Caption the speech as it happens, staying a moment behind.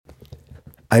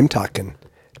I'm Talking,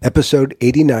 episode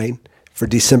 89 for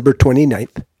December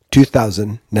 29th,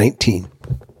 2019.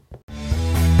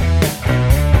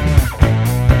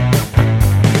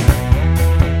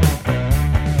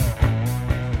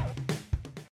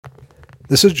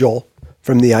 This is Joel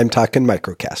from the I'm Talking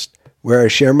Microcast, where I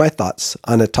share my thoughts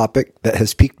on a topic that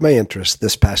has piqued my interest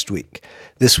this past week.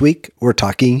 This week, we're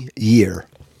talking year.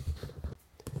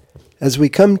 As we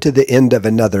come to the end of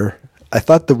another, I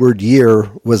thought the word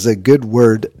year was a good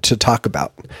word to talk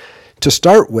about. To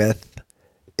start with,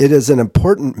 it is an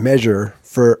important measure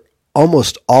for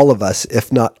almost all of us,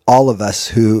 if not all of us,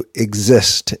 who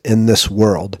exist in this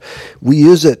world. We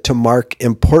use it to mark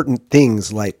important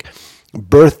things like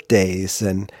birthdays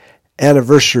and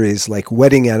anniversaries, like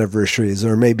wedding anniversaries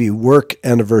or maybe work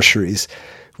anniversaries.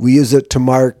 We use it to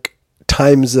mark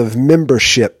times of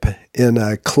membership in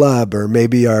a club or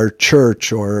maybe our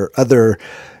church or other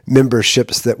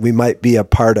memberships that we might be a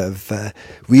part of.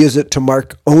 We use it to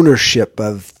mark ownership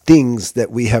of things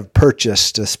that we have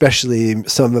purchased, especially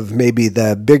some of maybe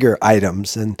the bigger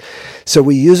items. And so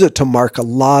we use it to mark a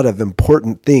lot of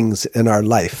important things in our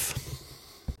life.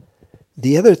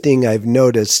 The other thing I've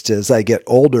noticed as I get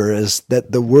older is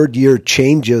that the word year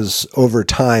changes over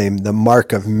time. The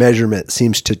mark of measurement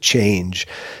seems to change.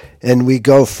 And we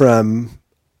go from,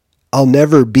 I'll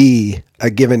never be a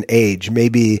given age.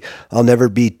 Maybe I'll never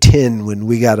be 10 when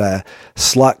we got a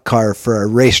slot car for a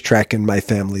racetrack in my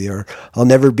family, or I'll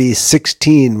never be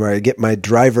 16 where I get my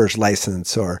driver's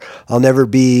license, or I'll never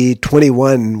be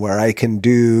 21 where I can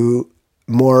do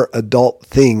more adult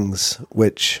things,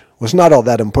 which was not all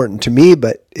that important to me,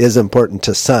 but is important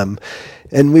to some.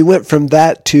 And we went from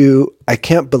that to, I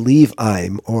can't believe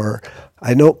or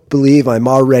I don't believe I'm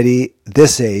already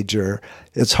this age, or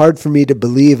it's hard for me to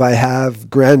believe I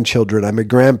have grandchildren. I'm a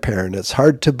grandparent. It's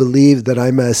hard to believe that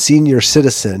I'm a senior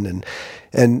citizen.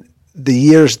 And the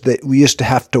years that we used to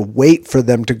have to wait for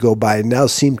them to go by now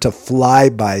seem to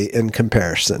fly by in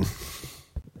comparison.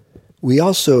 We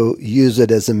also use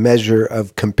it as a measure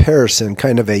of comparison,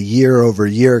 kind of a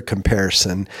year-over-year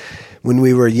comparison. When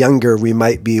we were younger, we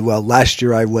might be, well, last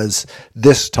year I was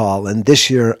this tall, and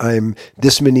this year I'm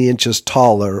this many inches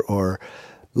taller, or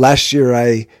last year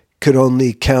I could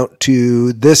only count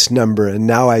to this number, and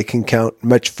now I can count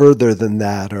much further than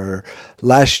that, or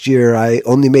last year I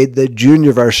only made the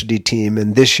junior varsity team,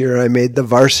 and this year I made the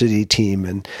varsity team.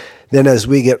 And then as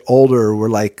we get older, we're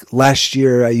like, last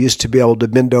year I used to be able to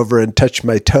bend over and touch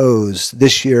my toes.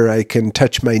 This year I can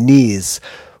touch my knees.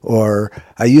 Or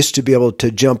I used to be able to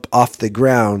jump off the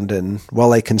ground, and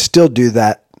while I can still do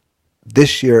that,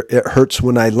 this year it hurts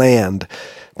when I land.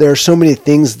 There are so many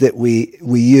things that we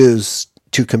use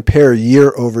to compare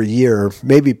year over year,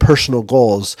 maybe personal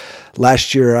goals.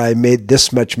 Last year I made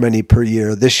this much money per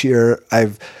year. This year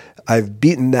I've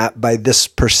beaten that by this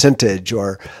percentage,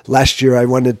 or last year I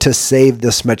wanted to save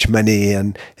this much money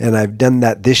and I've done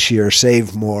that this year,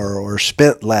 saved more or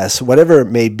spent less, whatever it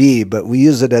may be, but we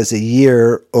use it as a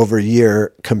year over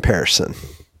year comparison.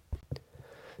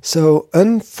 So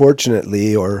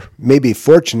unfortunately, or maybe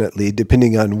fortunately,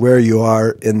 depending on where you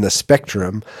are in the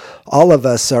spectrum, all of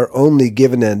us are only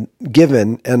given an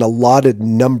allotted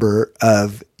number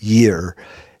of year,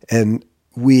 and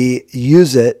we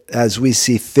use it as we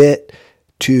see fit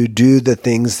to do the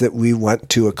things that we want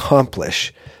to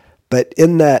accomplish. But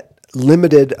in that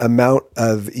limited amount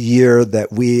of year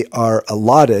that we are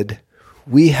allotted,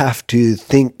 we have to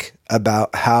think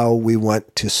about how we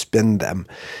want to spend them.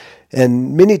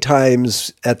 And many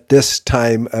times at this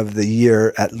time of the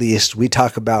year, at least, we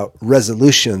talk about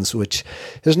resolutions, which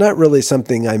is not really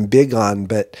something I'm big on,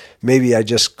 but maybe I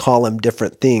just call them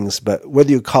different things. But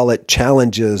whether you call it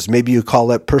challenges, maybe you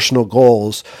call it personal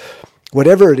goals,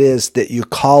 whatever it is that you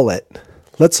call it,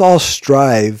 let's all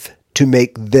strive to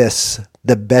make this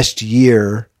the best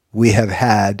year we have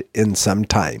had in some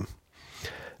time.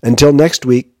 Until next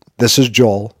week, this is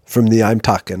Joel from the I'm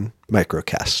Talking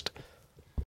Microcast.